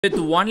With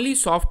only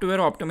software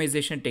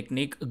optimization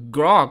technique,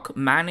 Groq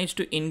managed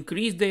to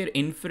increase their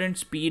inference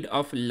speed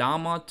of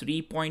Llama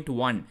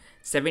 3.1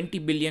 70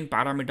 billion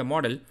parameter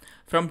model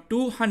from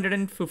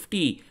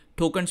 250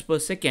 tokens per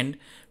second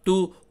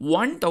to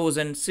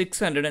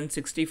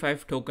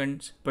 1665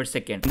 tokens per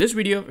second. In this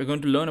video, we're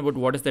going to learn about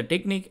what is the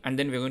technique, and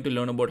then we're going to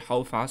learn about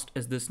how fast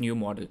is this new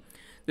model.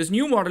 This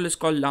new model is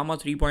called Llama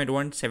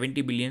 3.1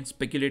 70 billion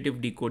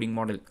speculative decoding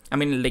model. I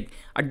mean, like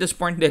at this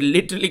point, they're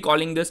literally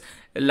calling this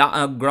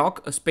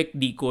Groq spec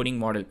decoding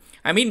model.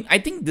 I mean, I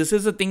think this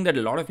is a thing that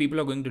a lot of people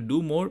are going to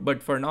do more,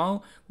 but for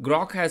now,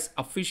 Groq has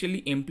officially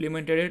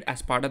implemented it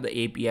as part of the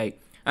API.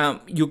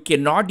 You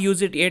cannot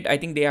use it yet. I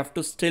think they have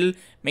to still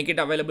make it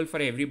available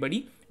for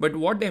everybody. But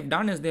what they've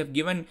done is they've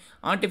given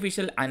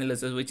artificial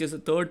analysis, which is a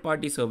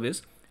third-party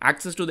service,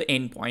 access to the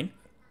endpoint.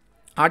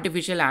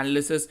 Artificial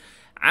analysis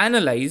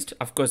analyzed,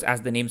 of course,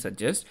 as the name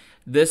suggests,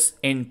 this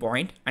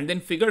endpoint and then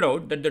figured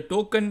out that the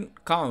token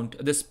count,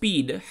 the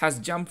speed has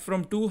jumped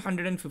from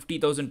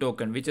 250,000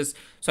 token, which is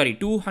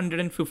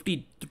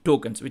 250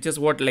 tokens, which is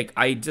what like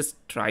I just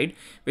tried,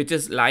 which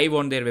is live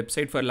on their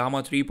website for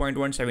Llama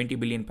 3.1 70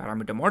 billion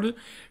parameter model,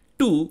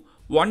 to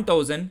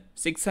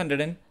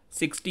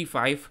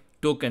 1665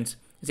 tokens.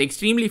 It's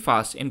extremely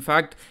fast. In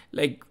fact,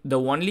 like the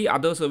only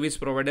other service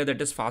provider that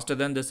is faster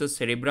than this is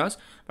Cerebras.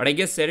 But I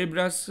guess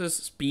Cerebras'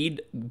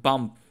 speed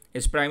bump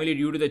is primarily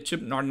due to the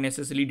chip, not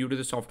necessarily due to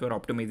the software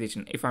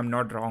optimization, if I'm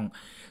not wrong.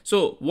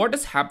 So what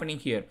is happening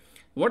here?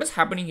 What is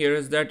happening here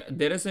is that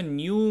there is a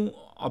new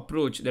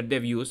approach that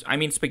they've used. I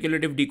mean,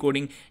 speculative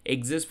decoding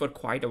exists for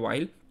quite a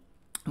while,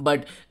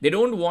 but they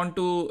don't want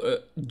to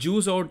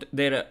juice out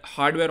their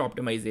hardware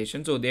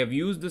optimization. So they have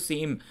used the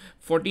same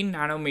 14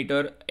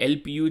 nanometer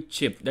LPU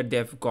chip that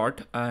they've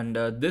got, and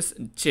this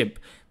chip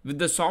with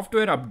the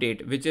software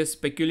update, which is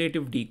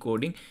speculative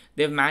decoding,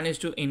 they've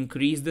managed to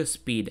increase the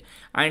speed.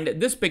 And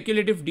this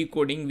speculative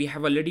decoding we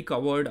have already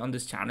covered on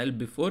this channel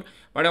before,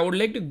 but I would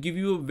like to give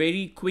you a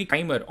very quick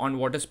primer on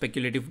what is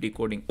speculative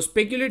decoding. So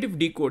speculative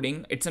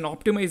decoding, it's an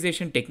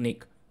optimization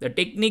technique. The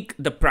technique,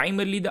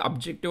 primarily the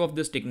objective of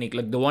this technique,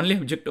 like the only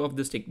objective of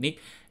this technique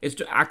is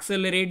to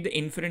accelerate the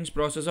inference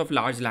process of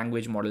large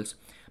language models.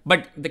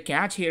 But the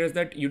catch here is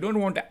that you don't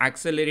want to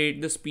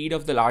accelerate the speed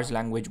of the large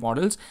language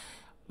models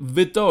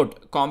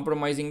without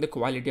compromising the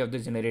quality of the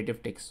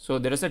generative text. So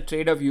there is a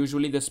trade-off,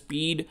 usually the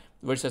speed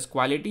versus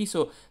quality.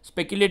 So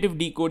speculative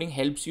decoding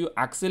helps you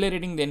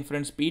accelerating the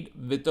inference speed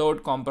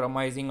without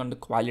compromising on the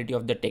quality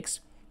of the text.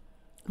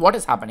 What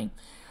is happening?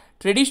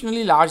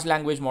 Traditionally, large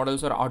language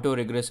models are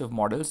autoregressive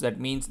models. That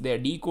means they're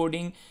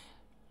decoding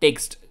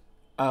text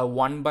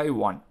one by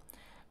one.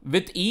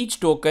 With each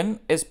token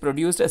is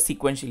produced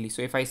sequentially.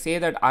 So if I say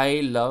that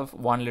I love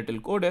one little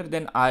coder,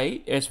 then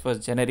I is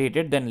first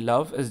generated, then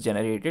love is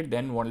generated,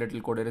 then one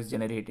little coder is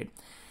generated.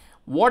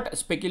 What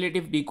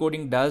speculative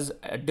decoding does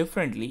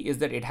differently is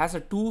that it has a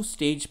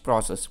two-stage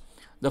process.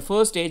 The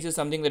first stage is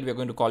something that we're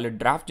going to call it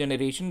draft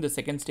generation. The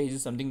second stage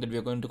is something that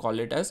we're going to call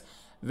it as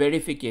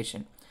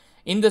verification.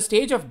 In the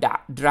stage of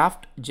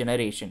draft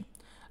generation,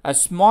 a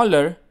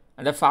smaller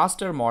and a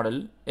faster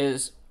model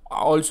is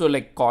also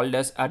like called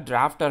as a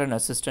draft or an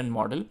assistant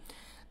model.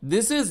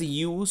 This is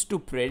used to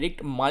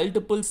predict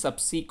multiple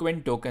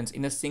subsequent tokens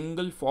in a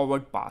single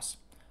forward pass.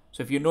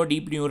 So if you know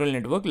deep neural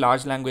network,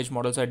 large language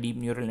models are deep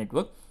neural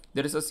network.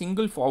 There is a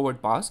single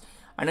forward pass,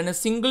 and in a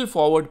single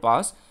forward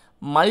pass,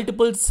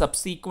 multiple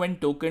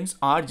subsequent tokens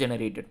are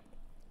generated.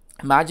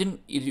 Imagine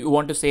you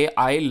want to say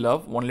I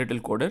love one little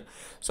coder.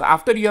 So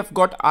after you have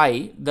got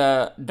I,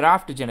 the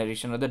draft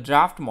generation or the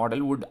draft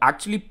model would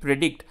actually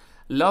predict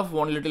love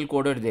one little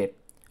coder there.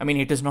 I mean,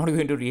 it is not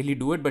going to really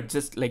do it, but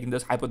just like in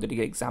this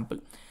hypothetical example.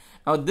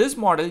 Now this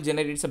model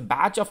generates a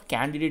batch of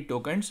candidate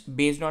tokens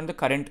based on the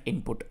current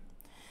input.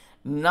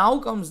 Now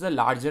comes the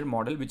larger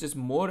model, which is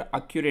more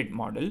accurate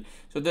model.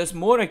 So this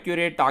more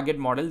accurate target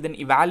model then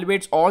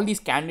evaluates all these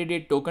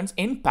candidate tokens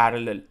in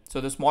parallel. So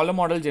the smaller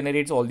model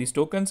generates all these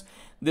tokens.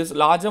 This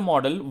larger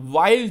model,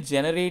 while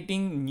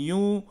generating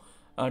new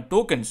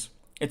tokens,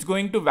 it's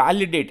going to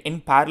validate in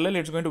parallel.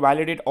 It's going to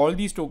validate all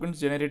these tokens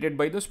generated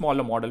by the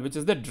smaller model, which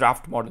is the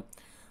draft model.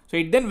 So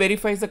it then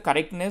verifies the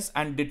correctness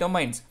and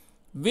determines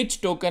which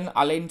token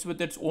aligns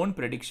with its own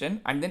prediction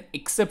and then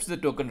accepts the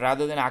token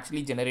rather than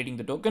actually generating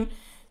the token.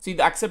 See,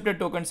 the accepted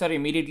tokens are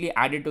immediately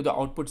added to the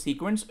output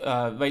sequence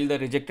while the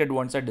rejected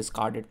ones are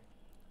discarded.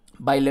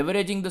 By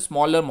leveraging the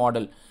smaller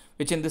model,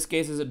 which in this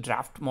case is a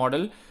draft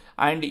model,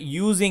 and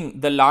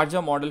using the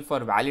larger model for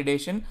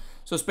validation,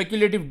 so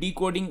speculative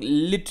decoding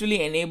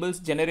literally enables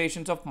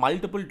generations of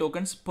multiple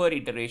tokens per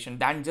iteration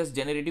than just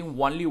generating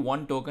only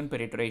one token per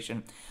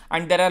iteration.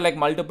 And there are like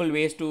multiple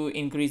ways to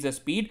increase the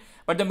speed.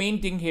 But the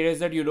main thing here is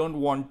that you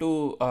don't want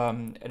to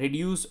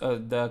reduce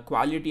the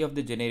quality of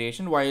the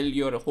generation while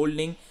you're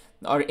holding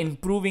or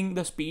improving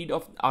the speed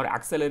of or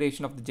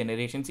acceleration of the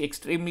generation. It's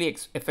extremely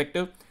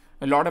effective.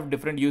 A lot of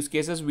different use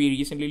cases. We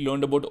recently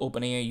learned about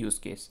OpenAI use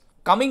case.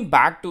 Coming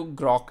back to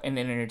Groq in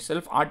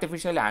itself,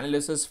 artificial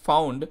analysis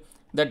found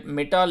that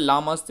Meta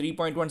Llama's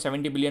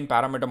 3.170 billion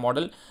parameter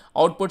model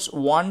outputs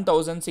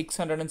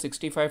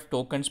 1665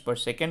 tokens per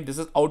second. This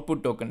is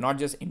output token, not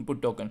just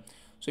input token.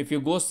 So if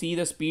you go see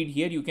the speed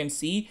here, you can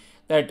see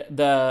that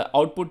the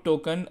output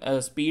token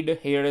speed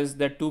here is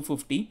the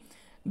 250.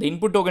 The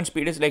input token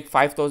speed is like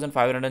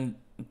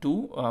 5502,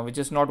 which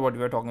is not what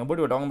we are talking about.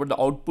 We're talking about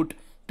the output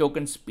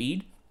token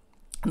speed.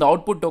 The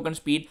output token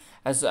speed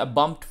has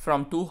bumped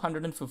from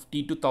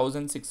 250 to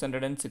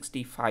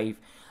 1665,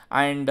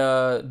 and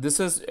this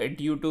is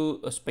due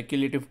to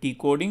speculative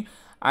decoding.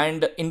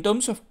 And in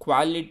terms of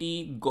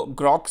quality,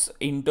 Groq's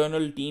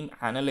internal team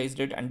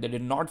analyzed it and they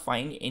did not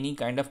find any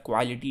kind of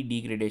quality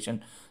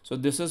degradation. So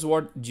this is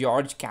what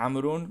George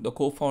Cameron, the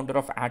co-founder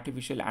of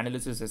artificial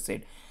analysis, has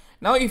said.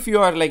 Now if you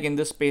are like in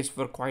this space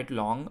for quite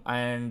long,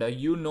 and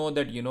you know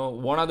that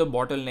one of the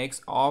bottlenecks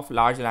of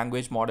large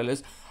language model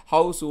is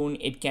how soon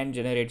it can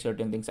generate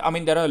certain things. I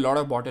mean, there are a lot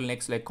of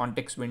bottlenecks like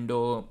context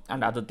window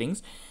and other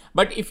things,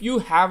 but if you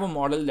have a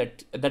model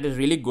that is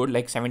really good,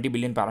 like 70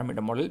 billion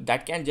parameter model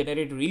that can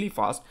generate really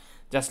fast,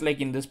 just like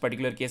in this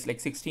particular case,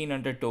 like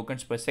 1600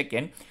 tokens per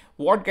second,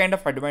 what kind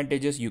of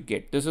advantages you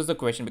get? This is the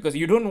question, because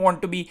you don't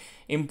want to be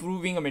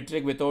improving a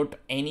metric without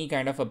any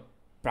kind of a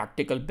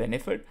practical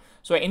benefit.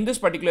 So in this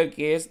particular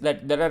case,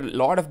 that there are a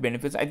lot of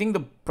benefits. I think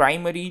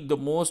the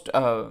most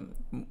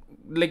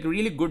like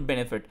really good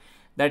benefit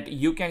that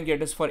you can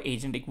get is for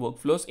agentic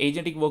workflows.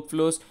 Agentic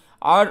workflows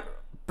are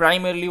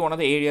primarily one of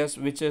the areas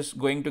which is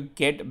going to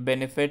get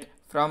benefit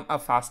from a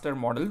faster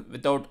model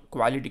without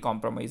quality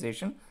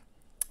compromisation.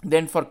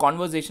 Then for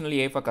conversational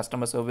AI for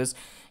customer service,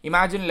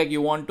 imagine like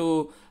you want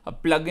to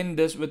plug in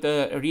this with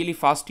a really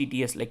fast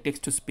TTS, like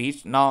text to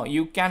speech. Now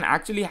you can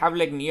actually have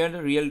like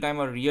near real time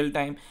or real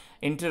time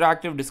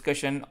interactive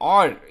discussion,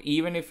 or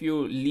even if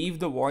you leave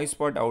the voice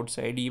part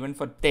outside, even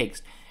for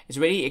text, it's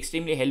very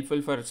extremely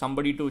helpful for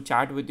somebody to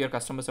chat with your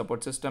customer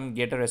support system,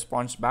 get a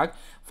response back.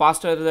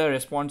 Faster the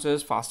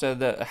responses, faster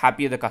the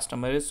happier the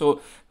customer is.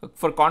 So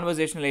for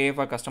conversational AI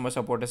for customer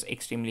support is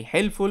extremely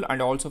helpful,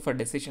 and also for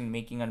decision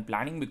making and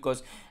planning,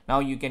 because now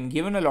you can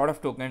given a lot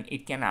of token,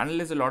 it can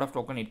analyze a lot of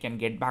token, it can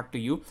get back to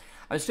you.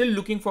 I'm still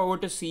looking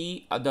forward to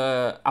see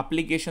the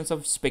applications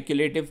of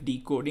speculative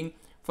decoding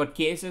for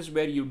cases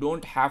where you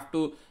don't have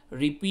to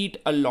repeat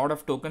a lot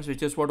of tokens,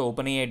 which is what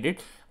OpenAI did.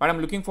 But I'm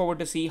looking forward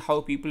to see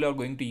how people are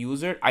going to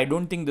use it. I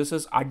don't think this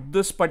is at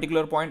this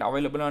particular point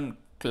available on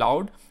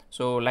cloud.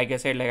 So like I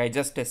said, like I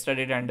just tested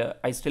it and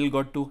I still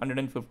got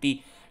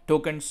 250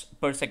 tokens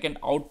per second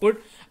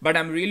output, but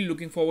I'm really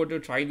looking forward to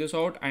try this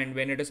out, and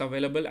when it is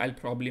available I'll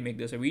probably make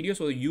this a video,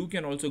 so you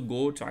can also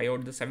go try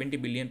out the 70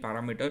 billion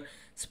parameter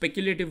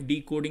speculative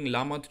decoding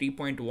Llama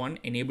 3.1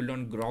 enabled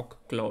on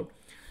GroqCloud.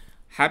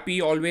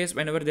 Happy always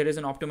whenever there is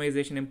an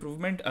optimization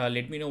improvement.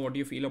 Let me know what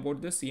you feel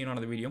about this. See you in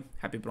another video.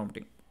 Happy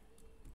prompting.